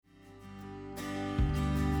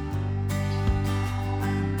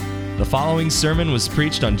The following sermon was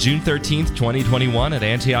preached on June 13th, 2021 at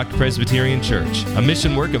Antioch Presbyterian Church, a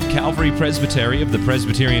mission work of Calvary Presbytery of the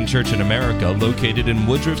Presbyterian Church in America located in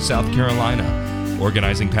Woodruff, South Carolina.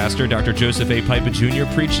 Organizing pastor Dr. Joseph A. Pipa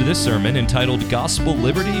Jr. preached this sermon entitled Gospel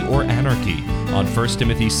Liberty or Anarchy on 1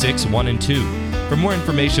 Timothy 6, 1 and 2. For more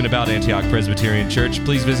information about Antioch Presbyterian Church,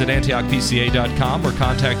 please visit antiochpca.com or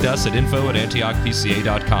contact us at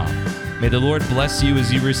info@antiochpca.com. May the Lord bless you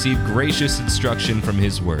as you receive gracious instruction from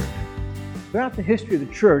His Word. Throughout the history of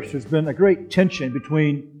the church, there's been a great tension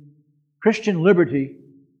between Christian liberty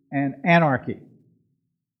and anarchy.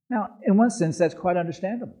 Now, in one sense, that's quite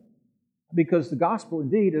understandable, because the gospel,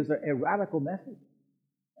 indeed, is a radical message.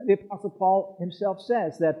 The Apostle Paul himself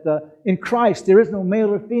says that in Christ there is no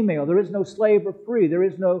male or female, there is no slave or free, there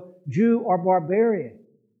is no Jew or barbarian.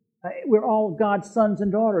 We're all God's sons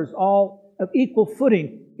and daughters, all of equal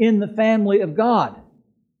footing in the family of God.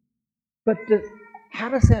 But how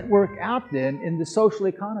does that work out then in the social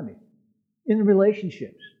economy, in the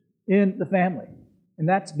relationships, in the family? And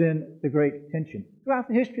that's been the great tension throughout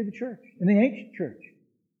the history of the church, in the ancient church.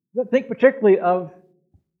 But think particularly of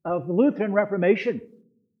the Lutheran Reformation,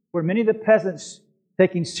 where many of the peasants,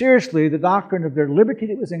 taking seriously the doctrine of their liberty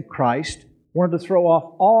that was in Christ, wanted to throw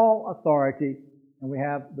off all authority, and we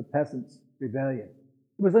have the Peasants' Rebellion.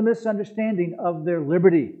 It was a misunderstanding of their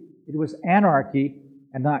liberty. It was anarchy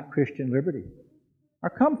and not Christian liberty. Now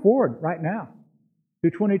come forward right now to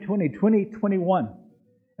 2020, 2021.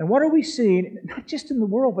 And what are we seeing, not just in the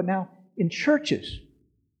world, but now in churches,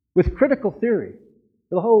 with critical theory,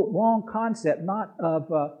 the whole wrong concept, not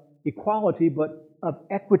of equality, but of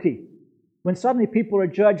equity. When suddenly people are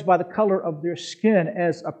judged by the color of their skin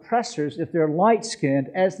as oppressors if they're light-skinned,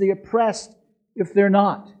 as the oppressed if they're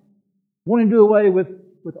not. Wanting to do away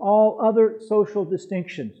with all other social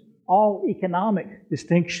distinctions, all economic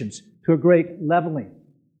distinctions to a great leveling.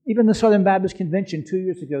 Even the Southern Baptist Convention 2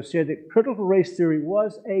 years ago said that critical race theory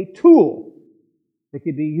was a tool that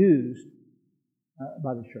could be used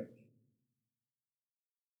by the church.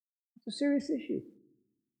 It's a serious issue.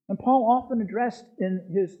 And Paul often addressed in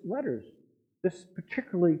his letters this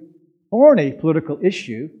particularly thorny political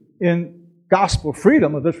issue in gospel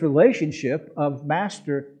freedom of this relationship of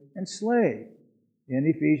master and slave in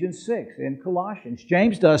Ephesians 6, in Colossians.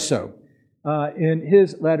 James does so in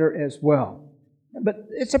his letter as well. But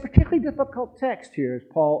it's a particularly difficult text here as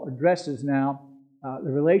Paul addresses now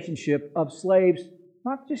the relationship of slaves,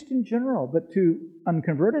 not just in general, but to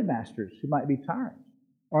unconverted masters who might be tyrants,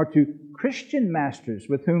 or to Christian masters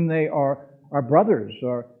with whom they are brothers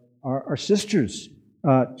or sisters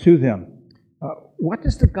to them. What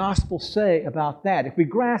does the gospel say about that? If we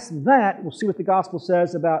grasp that, we'll see what the gospel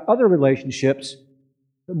says about other relationships,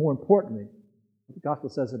 but more importantly, what the gospel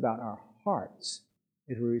says about our hearts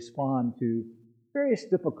as we respond to various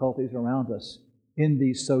difficulties around us in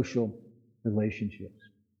these social relationships.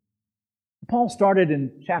 Paul started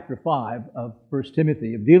in chapter 5 of 1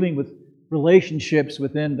 Timothy of dealing with relationships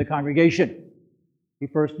within the congregation. He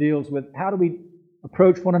first deals with how do we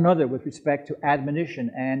approach one another with respect to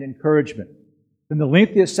admonition and encouragement. Then the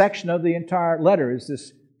lengthiest section of the entire letter is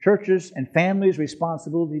this churches' and families'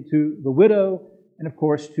 responsibility to the widow and, of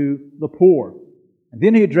course, to the poor. And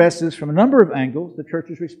then he addresses from a number of angles the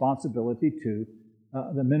church's responsibility to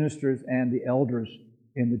the ministers and the elders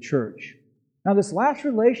in the church. Now, this last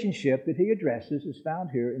relationship that he addresses is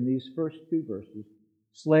found here in these first two verses.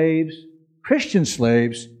 Slaves, Christian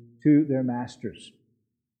slaves to their masters.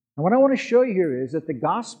 And what I want to show you here is that the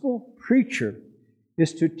gospel preacher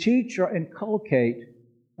is to teach or inculcate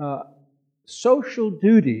social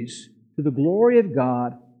duties to the glory of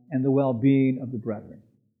God and the well-being of the brethren.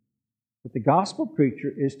 That the gospel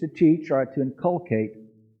preacher is to teach or to inculcate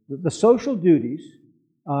the social duties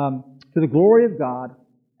to the glory of God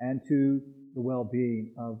and to the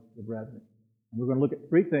well-being of the brethren. And we're going to look at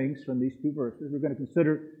three things from these two verses. We're going to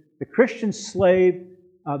consider the Christian slave.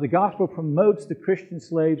 The gospel promotes the Christian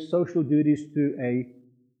slave's social duties to a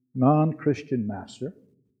non-Christian master.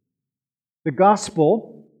 The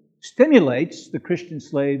gospel stimulates the Christian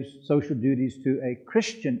slave's social duties to a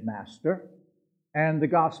Christian master. And the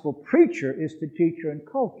gospel preacher is to teach or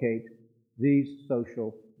inculcate these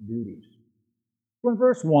social duties. So in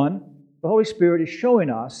verse 1, the Holy Spirit is showing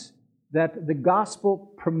us that the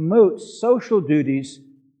gospel promotes social duties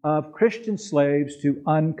of Christian slaves to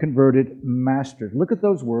unconverted masters. Look at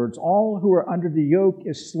those words. All who are under the yoke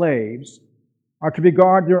as slaves are to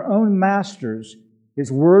regard their own masters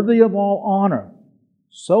as worthy of all honor,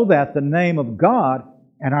 so that the name of God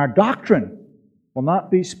and our doctrine will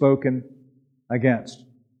not be spoken against.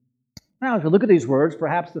 Now, as we look at these words,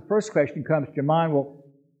 perhaps the first question comes to your mind, well,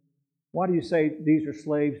 Why do you say these are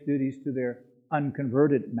slaves' duties to their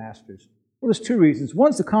unconverted masters? Well, there's two reasons.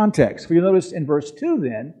 One's the context. For you'll notice in verse 2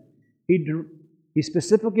 then, he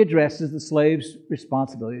specifically addresses the slave's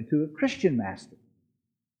responsibility to a Christian master.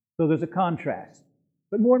 So there's a contrast.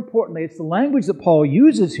 But more importantly, it's the language that Paul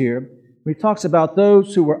uses here when he talks about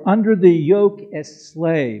those who were under the yoke as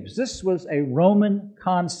slaves. This was a Roman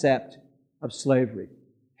concept of slavery.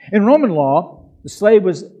 In Roman law, the slave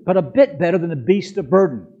was but a bit better than a beast of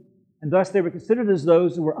burden, and thus they were considered as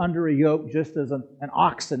those who were under a yoke, just as an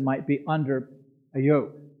oxen might be under a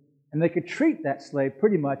yoke. And they could treat that slave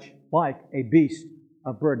pretty much like a beast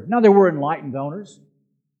of burden. Now, there were enlightened owners.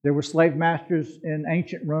 There were slave masters in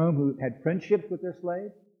ancient Rome who had friendships with their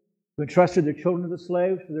slaves, who entrusted their children to the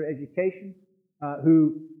slaves for their education,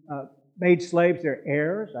 who made slaves their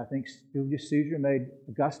heirs. I think Julius Caesar made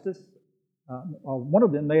Augustus, one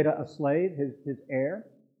of them made a slave his heir.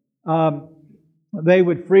 They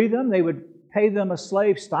would free them. They would pay them a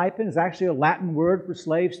slave stipend. It's actually a Latin word for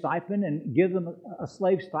slave stipend, and give them a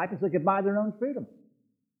slave stipend so they could buy their own freedom.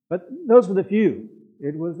 But those were the few.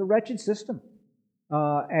 It was a wretched system.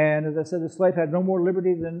 And as I said, the slave had no more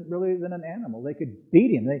liberty than an animal. They could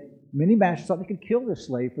beat him. Many masters thought they could kill their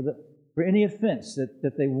slave for any offense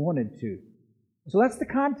that they wanted to. So that's the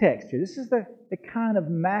context here. This is the kind of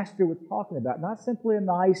master we're talking about. Not simply a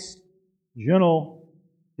nice,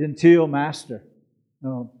 genteel master.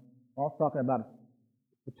 No, we're all talking about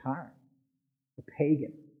the tyrant, the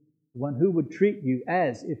pagan, the one who would treat you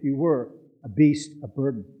as if you were a beast of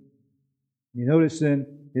burden. You notice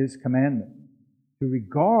in his commandment to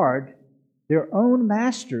regard their own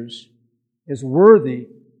masters as worthy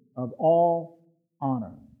of all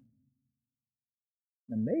honor.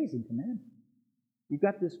 An amazing commandment. You've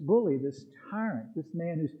got this bully, this tyrant, this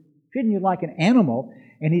man who's treating you like an animal,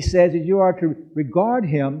 and he says that you are to regard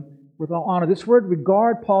him with all honor. This word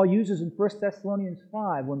regard Paul uses in 1 Thessalonians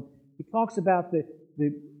 5 when he talks about the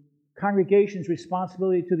congregation's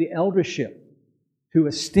responsibility to the eldership, to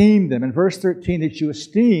esteem them. In verse 13, that you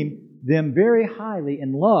esteem them very highly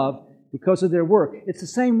in love because of their work. It's the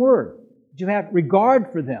same word. You have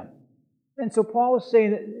regard for them. And so Paul is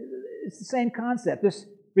saying that it's the same concept. This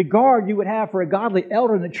regard you would have for a godly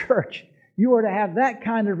elder in the church, you are to have that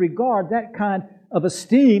kind of regard, that kind of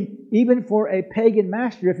esteem, even for a pagan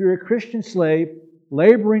master, if you're a Christian slave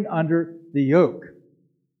laboring under the yoke.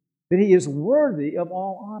 That he is worthy of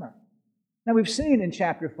all honor. Now we've seen in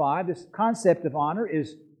chapter 5, this concept of honor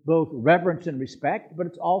is both reverence and respect, but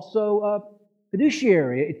it's also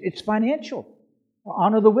fiduciary. It's financial.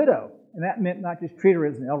 Honor the widow. And that meant not just treat her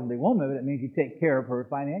as an elderly woman, but it means you take care of her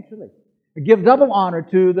financially. Give double honor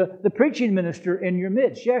to the preaching minister in your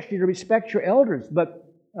midst. Yes, you're to respect your elders,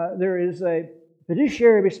 but there is a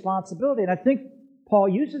fiduciary responsibility. And I think Paul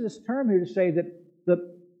uses this term here to say that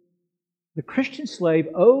the Christian slave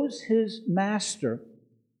owes his master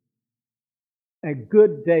a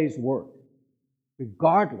good day's work,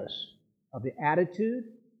 regardless of the attitude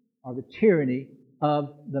or the tyranny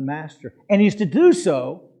of the master. And he's to do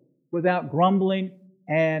so without grumbling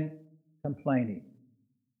and complaining.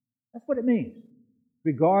 That's what it means.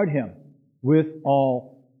 Regard him with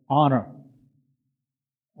all honor.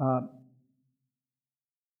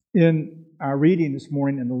 In our reading this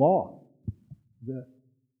morning in the law,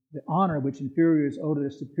 the honor which inferiors owe to their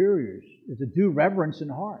superiors is a due reverence in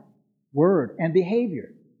heart, word, and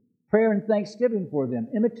behavior, prayer and thanksgiving for them,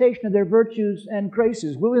 imitation of their virtues and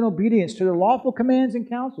graces, willing obedience to their lawful commands and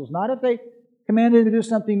counsels, not if they commanded to do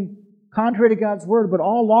something contrary to God's word, but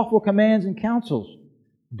all lawful commands and counsels.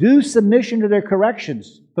 Due submission to their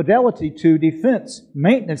corrections, fidelity to defense,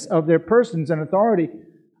 maintenance of their persons and authority,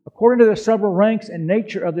 according to the several ranks and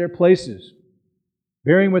nature of their places,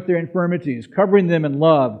 bearing with their infirmities, covering them in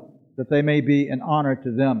love, that they may be an honor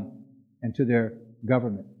to them and to their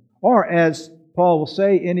government. Or, as Paul will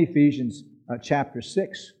say in Ephesians chapter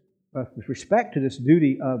 6, with respect to this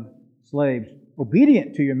duty of slaves,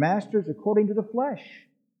 obedient to your masters according to the flesh,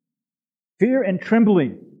 fear and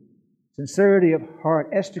trembling, sincerity of heart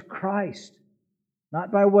as to Christ,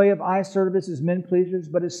 not by way of eye service as men pleasers,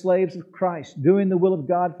 but as slaves of Christ, doing the will of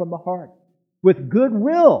God from the heart. With good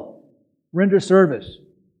will render service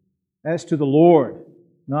as to the Lord,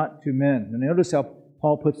 not to men. And notice how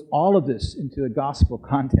Paul puts all of this into a gospel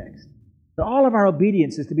context. So all of our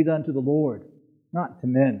obedience is to be done to the Lord, not to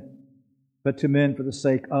men, but to men for the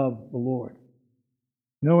sake of the Lord.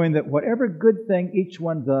 Knowing that whatever good thing each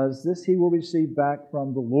one does, this he will receive back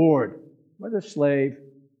from the Lord, whether slave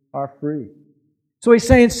or free. So he's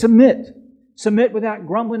saying submit. Submit without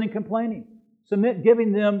grumbling and complaining. Submit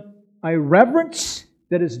giving them a reverence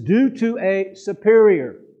that is due to a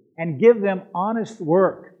superior, and give them honest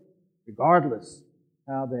work. regardless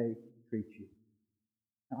how they treat you.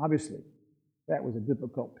 Now, obviously, that was a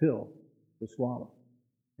difficult pill to swallow.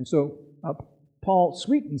 And so Paul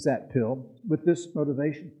sweetens that pill with this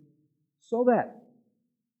motivation, so that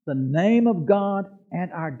the name of God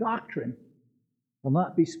and our doctrine will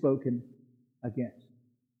not be spoken against.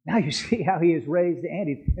 Now you see how he has raised the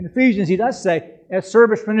ante. In Ephesians, he does say, as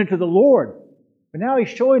service rendered to the Lord. But now he's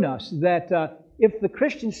showing us that if the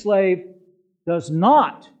Christian slave does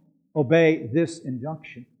not obey this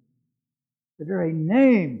injunction, the very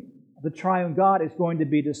name of the triune God is going to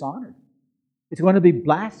be dishonored. It's going to be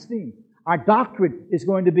blasphemed. Our doctrine is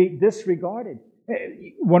going to be disregarded.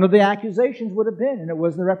 One of the accusations would have been, and it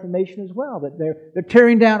was in the Reformation as well, that they're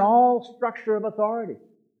tearing down all structure of authority,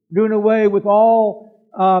 doing away with all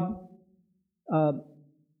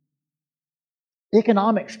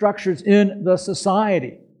economic structures in the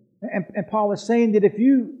society. And Paul is saying that if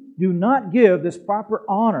you do not give this proper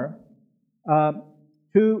honor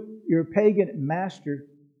to your pagan master,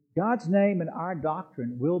 God's name and our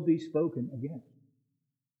doctrine will be spoken against.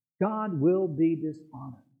 God will be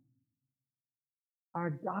dishonored. Our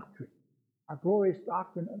doctrine, our glorious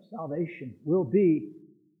doctrine of salvation, will be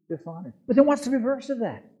dishonored. But then what's the reverse of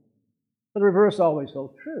that? The reverse always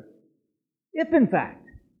holds true. If, in fact,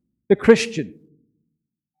 the Christian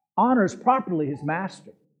honors properly his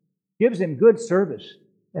master, gives him good service,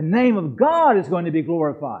 the name of God is going to be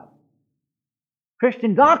glorified.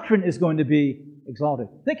 Christian doctrine is going to be exalted.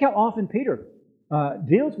 Think how often Peter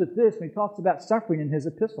deals with this when he talks about suffering in his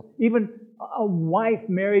epistle. Even a wife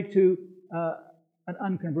married to an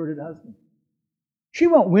unconverted husband. She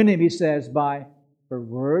won't win him, he says, by her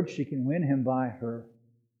words. She can win him by her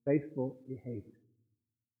faithful behavior.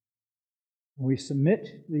 When we submit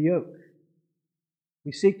to the yoke,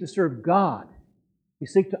 we seek to serve God. We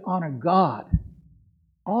seek to honor God.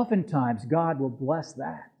 Oftentimes, God will bless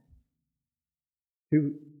that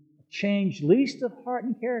to change least of heart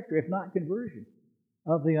and character, if not conversion,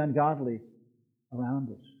 of the ungodly around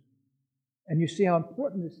us. And you see how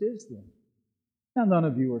important this is then. Now, none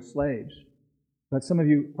of you are slaves, but some of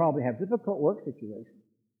you probably have difficult work situations.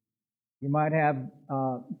 You might have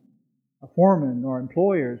a foreman or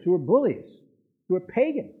employers who are bullies, who are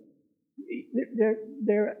pagan.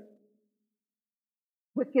 They're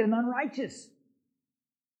wicked and unrighteous.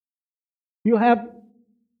 You'll have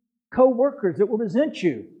co-workers that will resent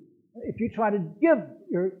you if you try to give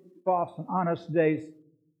your boss an honest day's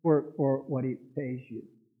work for what he pays you.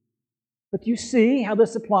 But you see how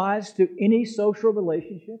this applies to any social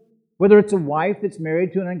relationship, whether it's a wife that's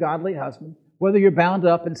married to an ungodly husband, whether you're bound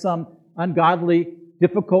up in some ungodly,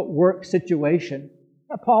 difficult work situation.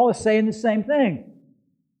 Now, Paul is saying the same thing.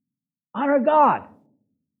 Honor God.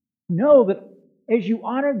 Know that as you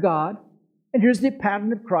honor God, and here's the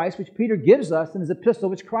pattern of Christ, which Peter gives us in his epistle,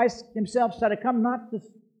 which Christ himself said, I come not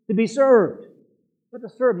to be served, but to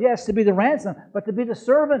serve. Yes, to be the ransom, but to be the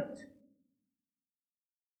servant.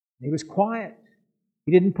 He was quiet.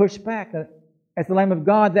 He didn't push back. As the Lamb of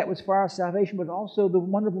God, that was for our salvation, but also the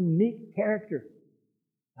wonderful, meek character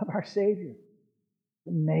of our Savior.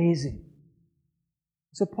 Amazing.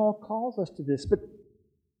 So Paul calls us to this. But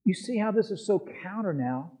you see how this is so counter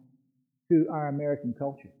now to our American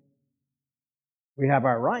culture. We have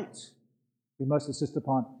our rights. We must insist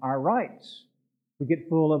upon our rights. We get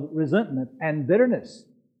full of resentment and bitterness.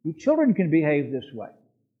 You children can behave this way.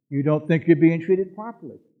 You don't think you're being treated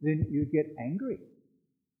properly. Then you get angry.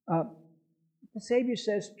 The Savior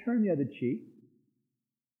says, turn the other cheek.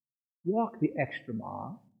 Walk the extra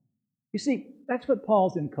mile. You see, that's what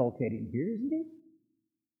Paul's inculcating here, isn't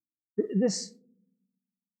he? This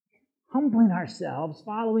humbling ourselves,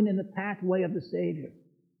 following in the pathway of the Savior.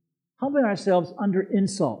 Humbling ourselves under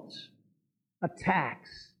insults,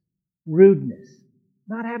 attacks, rudeness.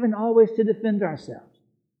 Not having always to defend ourselves.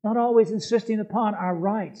 Not always insisting upon our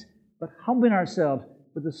rights, but humbling ourselves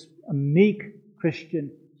with a meek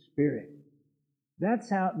Christian spirit. That's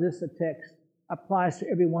how this text applies to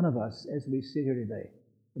every one of us as we sit here today,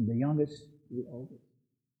 from the youngest to the oldest.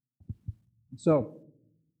 So,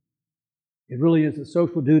 it really is the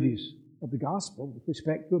social duties of the gospel with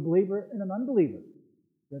respect to a believer and an unbeliever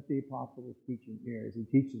that the apostle is teaching here as he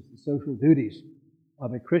teaches the social duties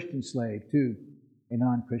of a Christian slave to a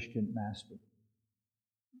non-Christian master.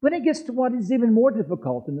 When it gets to what is even more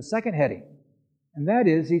difficult in the second heading, and that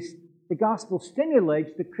is the gospel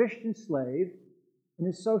stimulates the Christian slave in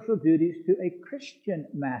his social duties to a Christian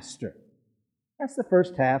master. That's the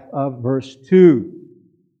first half of verse 2.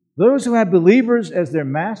 Those who have believers as their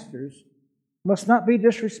masters must not be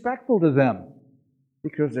disrespectful to them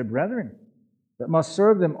because they're brethren, but must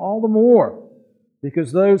serve them all the more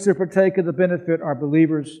because those who partake of the benefit are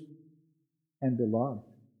believers and beloved.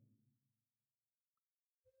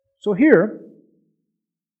 So here,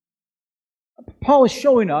 Paul is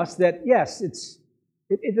showing us that, yes,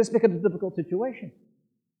 it does become a difficult situation.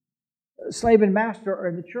 Slave and master are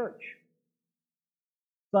in the church.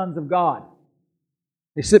 Sons of God.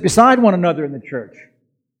 They sit beside one another in the church.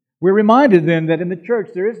 We're reminded then that in the church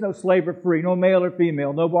there is no slave or free, no male or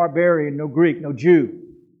female, no barbarian, no Greek, no Jew.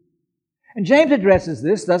 And James addresses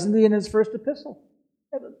this, doesn't he, in his first epistle?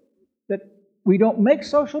 That we don't make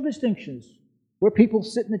social distinctions where people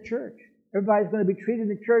sit in the church. Everybody's going to be treated in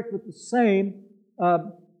the church with the same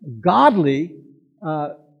godly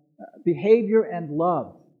behavior and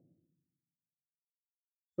love.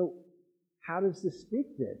 So, how does this speak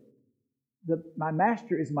then? My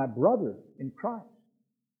master is my brother in Christ.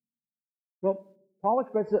 Well, Paul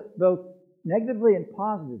expresses it both negatively and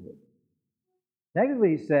positively.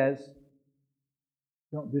 Negatively, he says,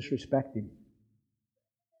 don't disrespect him.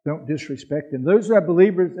 Don't disrespect him. Those who are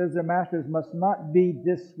believers as their masters must not be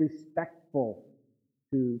disrespectful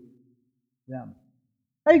to them.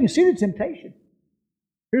 Now you can see the temptation.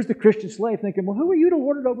 Here's the Christian slave thinking, well, who are you to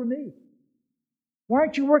lord it over me? Why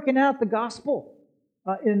aren't you working out the gospel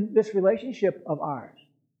in this relationship of ours?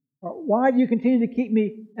 Why do you continue to keep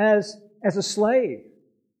me as a slave?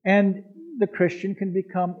 And the Christian can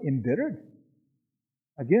become embittered.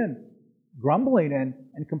 Again, grumbling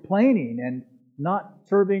and complaining and not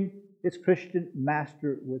serving his Christian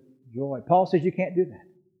master with joy. Paul says you can't do that.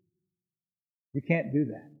 You can't do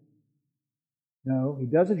that. No, he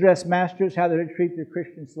does address masters, how they treat their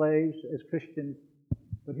Christian slaves as Christians.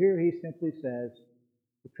 But here he simply says,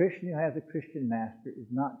 the Christian who has a Christian master is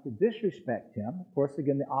not to disrespect him. Of course,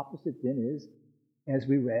 again, the opposite then is, as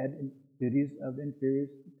we read, in duties of inferiors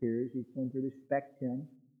to superiors, he's going to respect him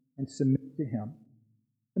and submit to him.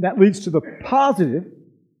 And that leads to the positive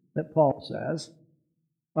that Paul says,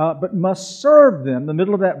 but must serve them, the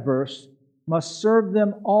middle of that verse, must serve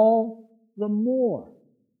them all the more.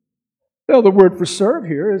 Well, the word for serve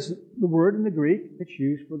here is the word in the Greek that's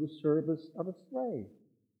used for the service of a slave.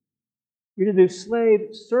 You're to do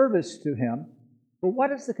slave service to him. But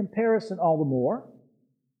what is the comparison all the more?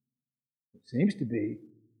 It seems to be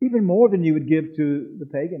even more than you would give to the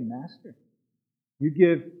pagan master. You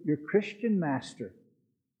give your Christian master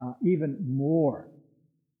even more,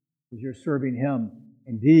 because you're serving him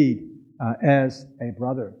indeed as a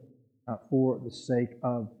brother for the sake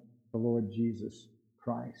of the Lord Jesus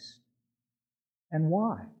Christ. And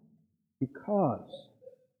why? Because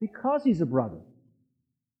he's a brother.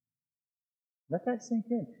 Let that sink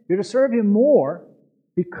in. You're to serve him more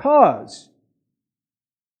because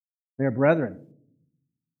they're brethren.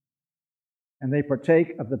 And they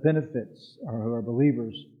partake of the benefits, or who are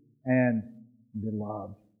believers and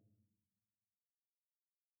beloved.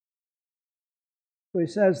 So he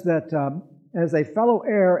says that as a fellow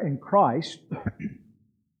heir in Christ,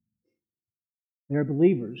 they're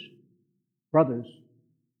believers, brothers,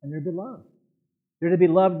 and they're beloved. They're to be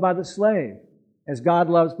loved by the slave, as God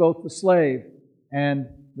loves both the slave and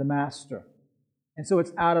the master. And so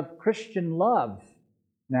it's out of Christian love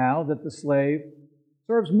now that the slave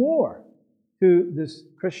serves more to this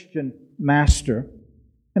Christian master.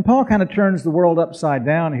 And Paul kind of turns the world upside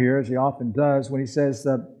down here, as he often does, when he says,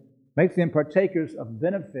 make them partakers of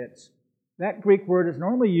benefits. That Greek word is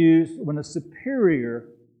normally used when a superior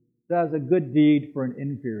does a good deed for an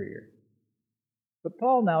inferior. But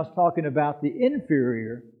Paul now is talking about the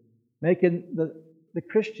inferior making the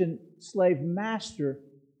Christian slave master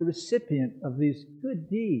the recipient of these good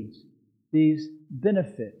deeds, these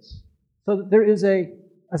benefits. So that there is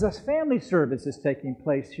as a family service is taking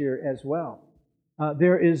place here as well.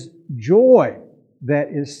 There is joy that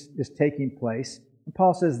is taking place. And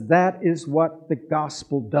Paul says that is what the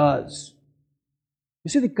gospel does. You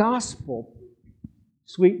see, the gospel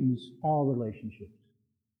sweetens all relationships.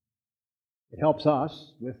 It helps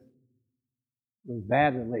us with those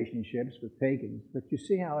bad relationships with pagans. But you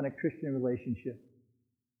see how in a Christian relationship,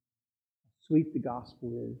 sweet the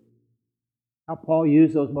gospel is. How Paul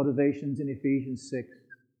used those motivations in Ephesians 6.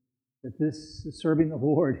 That this is serving the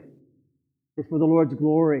Lord. It's for the Lord's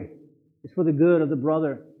glory. It's for the good of the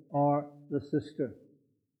brother or the sister.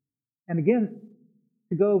 And again,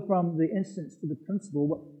 to go from the instance to the principle,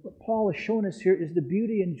 what Paul is showing us here is the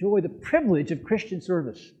beauty and joy, the privilege of Christian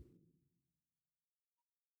service.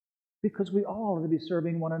 Because we all are to be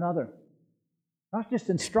serving one another. Not just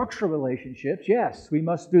in structural relationships. Yes, we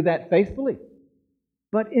must do that faithfully.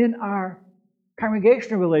 But in our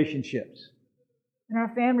congregational relationships, in our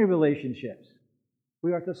family relationships,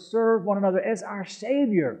 we are to serve one another as our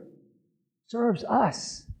Savior serves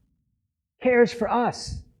us, cares for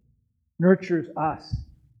us, nurtures us.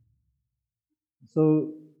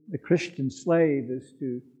 So the Christian slave is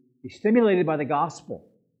to be stimulated by the gospel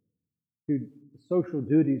to the social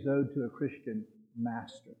duties owed to a Christian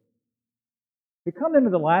master. We come into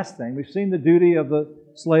the last thing. We've seen the duty of the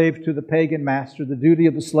slave to the pagan master, the duty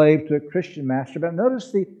of the slave to a Christian master. But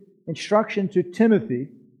notice the instruction to Timothy,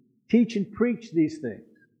 teach and preach these things.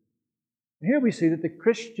 And here we see that the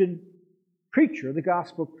Christian preacher, the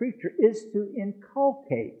gospel preacher, is to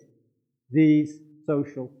inculcate these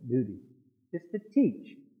social duties. It's to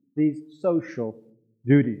teach these social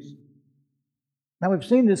duties. Now, we've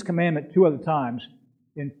seen this commandment 2 other times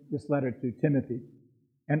in this letter to Timothy.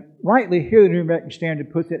 And rightly, here the New American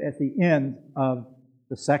Standard puts it at the end of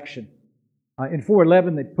the section. In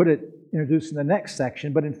 4:11, they put it introduced in the next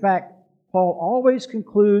section, but in fact, Paul always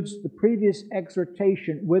concludes the previous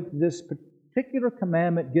exhortation with this particular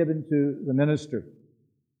commandment given to the minister.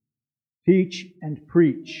 Teach and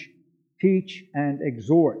preach. Teach and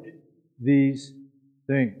exhort these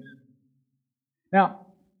things. Now,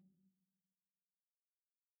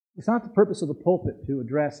 it's not the purpose of the pulpit to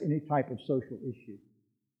address any type of social issue.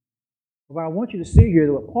 But I want you to see here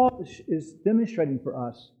that what Paul is demonstrating for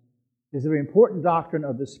us is the very important doctrine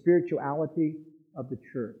of the spirituality of the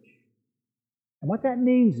church. And what that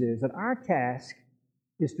means is that our task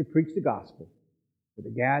is to preach the gospel for the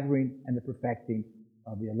gathering and the perfecting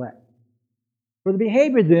of the elect. For the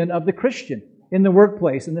behavior then of the Christian in the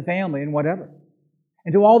workplace, in the family, and whatever.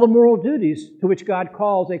 And to all the moral duties to which God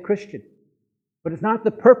calls a Christian. But it's not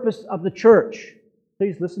the purpose of the church,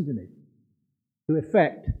 please listen to me, to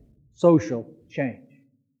effect social change.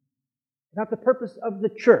 It's not the purpose of the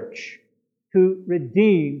church to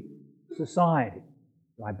redeem society.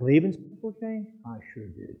 Do I believe in social change? I sure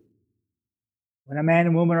do. When a man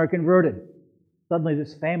and woman are converted, suddenly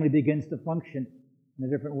this family begins to function in a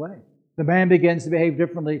different way. The man begins to behave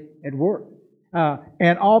differently at work.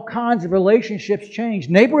 And all kinds of relationships change.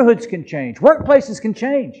 Neighborhoods can change. Workplaces can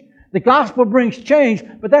change. The gospel brings change,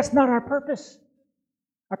 but that's not our purpose.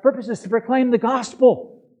 Our purpose is to proclaim the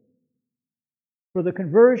gospel for the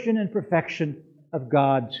conversion and perfection of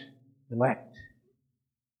God's elect.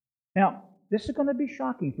 Now, this is going to be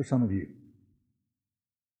shocking for some of you.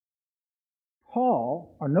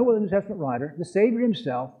 Paul, or no other New Testament writer, the Savior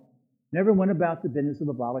himself, never went about the business of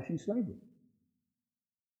abolishing slavery.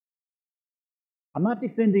 I'm not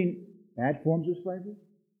defending bad forms of slavery.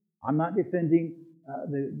 I'm not defending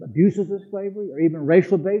the abuses of slavery or even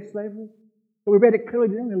racial-based slavery. But we read it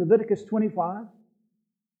clearly in Leviticus 25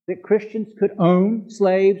 that Christians could own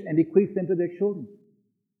slaves and bequeath them to their children.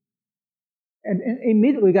 And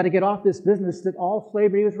immediately we got to get off this business that all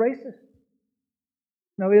slavery is racist.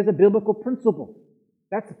 No, it is a biblical principle.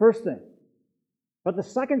 That's the first thing. But the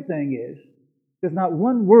second thing is, there's not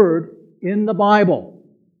one word in the Bible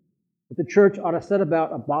that the church ought to set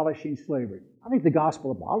about abolishing slavery. I think the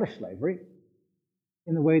gospel abolished slavery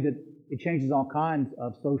in the way that it changes all kinds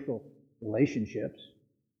of social relationships.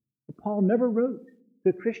 But Paul never wrote to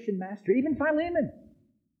a Christian master, even Philemon.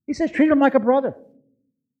 He says, treat him like a brother.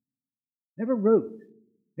 Never wrote,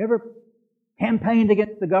 never campaigned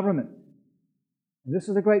against the government. And this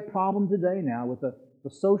is a great problem today now with the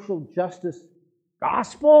social justice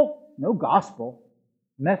gospel, no gospel,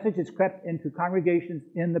 message that's crept into congregations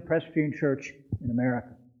in the Presbyterian Church in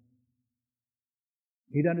America.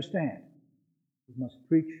 You need to understand, we must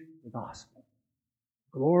preach the gospel.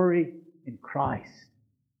 Glory in Christ.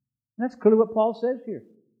 And that's clearly what Paul says here.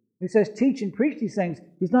 He says, teach and preach these things.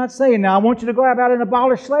 He's not saying, now I want you to go about and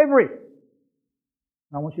abolish slavery.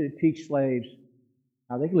 I want you to teach slaves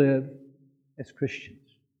how they live as Christians.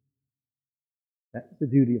 That's the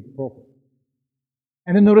duty of the pulpit.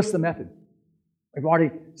 And then notice the method. We've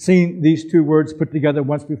already seen these two words put together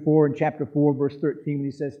once before in chapter 4, verse 13, when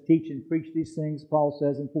he says, teach and preach these things. Paul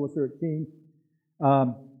says in 4:13,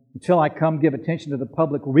 until I come, give attention to the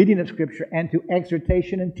public reading of Scripture and to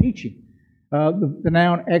exhortation and teaching. The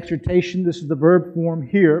noun exhortation, this is the verb form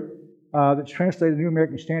here, that's translated in the New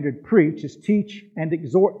American Standard, preach, is teach and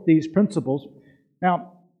exhort these principles.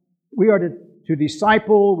 Now, we are to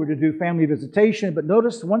disciple, we're to do family visitation, but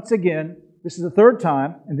notice once again, this is the third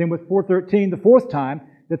time, and then with 4:13, the fourth time,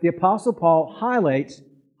 that the Apostle Paul highlights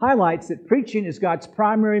that preaching is God's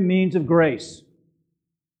primary means of grace.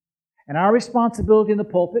 And our responsibility in the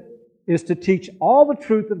pulpit is to teach all the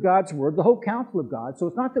truth of God's Word, the whole counsel of God. So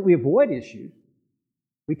it's not that we avoid issues.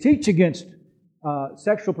 We teach against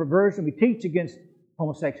sexual perversion. We teach against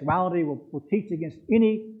homosexuality. We'll teach against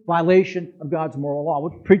any violation of God's moral law.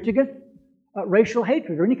 We'll preach against racial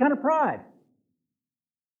hatred or any kind of pride.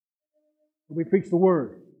 We preach the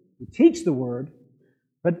Word. We teach the Word.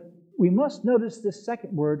 But we must notice this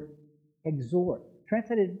second word, exhort.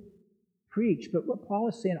 Translated preach. But what Paul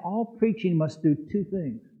is saying, all preaching must do two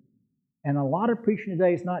things. And a lot of preaching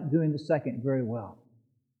today is not doing the second very well.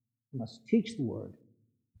 It must teach the Word.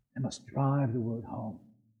 It must drive the Word home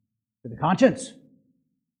to the conscience.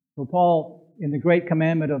 So Paul, in the great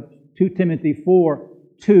commandment of 2 Timothy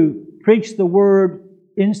 4:2, preach the Word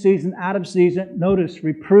in season, out of season. Notice,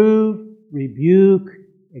 reprove, rebuke,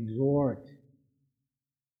 exhort.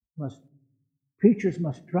 Preachers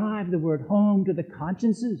must drive the Word home to the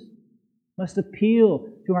consciences, must appeal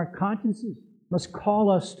to our consciences, must call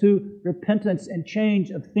us to repentance and change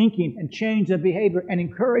of thinking and change of behavior, and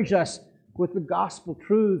encourage us with the gospel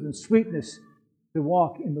truths and sweetness to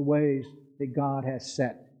walk in the ways that God has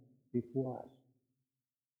set before us.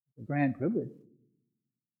 It's a grand privilege.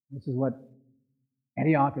 This is what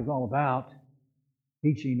Antioch is all about: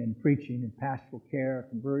 teaching and preaching and pastoral care,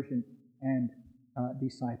 conversion, and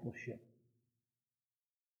discipleship.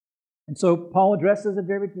 And so Paul addresses a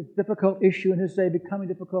very difficult issue in his day, becoming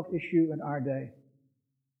a difficult issue in our day.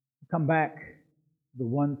 We come back to the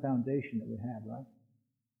one foundation that we have, right?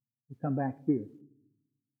 We come back here.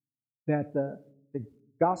 That the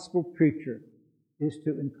gospel preacher is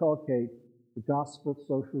to inculcate the gospel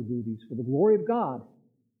social duties for the glory of God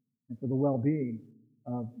and for the well-being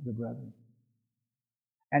of the brethren.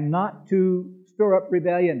 And not to stir up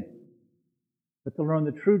rebellion, but to learn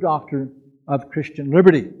the true doctrine of Christian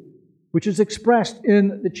liberty, which is expressed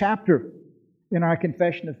in the chapter in our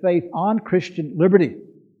Confession of Faith on Christian liberty,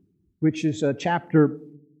 which is chapter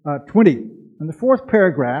 20. In the 4th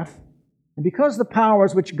paragraph, and because the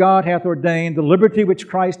powers which God hath ordained, the liberty which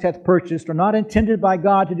Christ hath purchased, are not intended by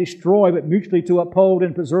God to destroy, but mutually to uphold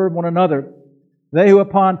and preserve one another, they who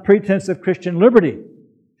upon pretense of Christian liberty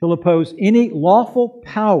shall oppose any lawful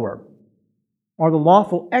power or the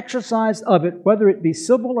lawful exercise of it, whether it be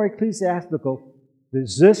civil or ecclesiastical,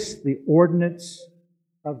 resist the ordinance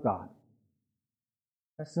of God.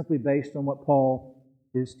 That's simply based on what Paul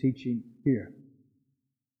is teaching here.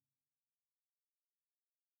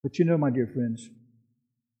 But you know, my dear friends,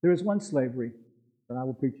 there is one slavery that I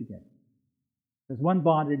will preach against. There's one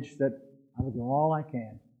bondage that I will do all I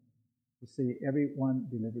can to see everyone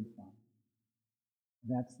delivered from.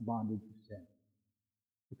 And that's the bondage of sin.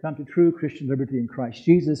 To come to true Christian liberty in Christ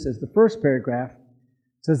Jesus, as the first paragraph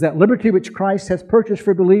says, that liberty which Christ has purchased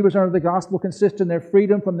for believers under the gospel consists in their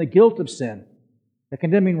freedom from the guilt of sin, the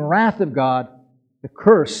condemning wrath of God, the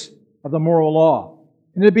curse of the moral law,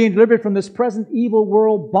 and they're being delivered from this present evil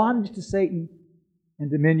world, bondage to Satan,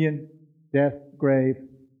 and dominion, death, grave,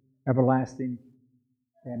 everlasting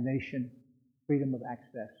damnation, freedom of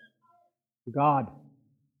access to God.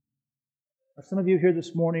 Are some of you here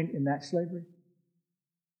this morning in that slavery?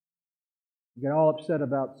 You get all upset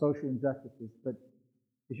about social injustices, but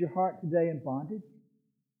is your heart today in bondage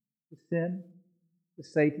to sin, to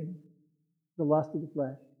Satan, the lust of the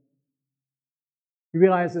flesh? You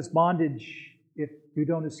realize this bondage, if you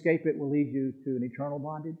don't escape it, will lead you to an eternal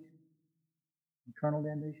bondage, eternal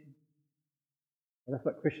damnation. And that's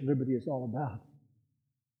what Christian liberty is all about.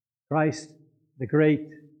 Christ, the great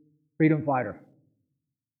freedom fighter,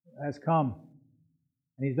 has come,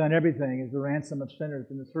 and He's done everything as the ransom of sinners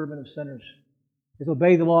and the servant of sinners. He's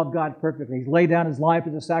obeyed the law of God perfectly. He's laid down His life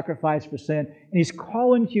as a sacrifice for sin, and He's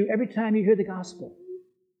calling to you every time you hear the gospel.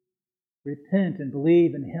 Repent and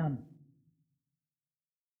believe in Him.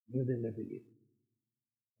 He'll deliver you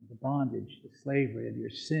from the bondage, the slavery of your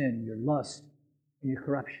sin, your lust, and your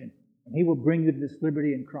corruption. And He will bring you to this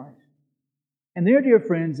liberty in Christ. And there, dear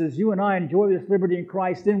friends, as you and I enjoy this liberty in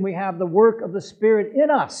Christ, then we have the work of the Spirit in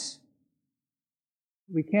us.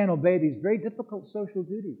 We can obey these very difficult social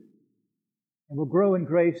duties. And we'll grow in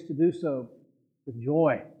grace to do so with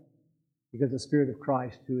joy, because the Spirit of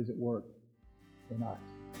Christ, who is at work in us.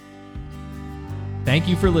 Thank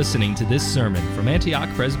you for listening to this sermon from Antioch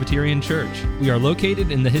Presbyterian Church. We are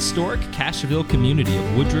located in the historic Cashville community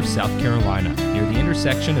of Woodruff, South Carolina, near the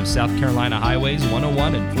intersection of South Carolina Highways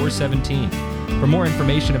 101 and 417. For more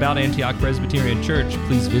information about Antioch Presbyterian Church,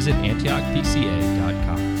 please visit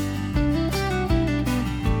antiochpca.com.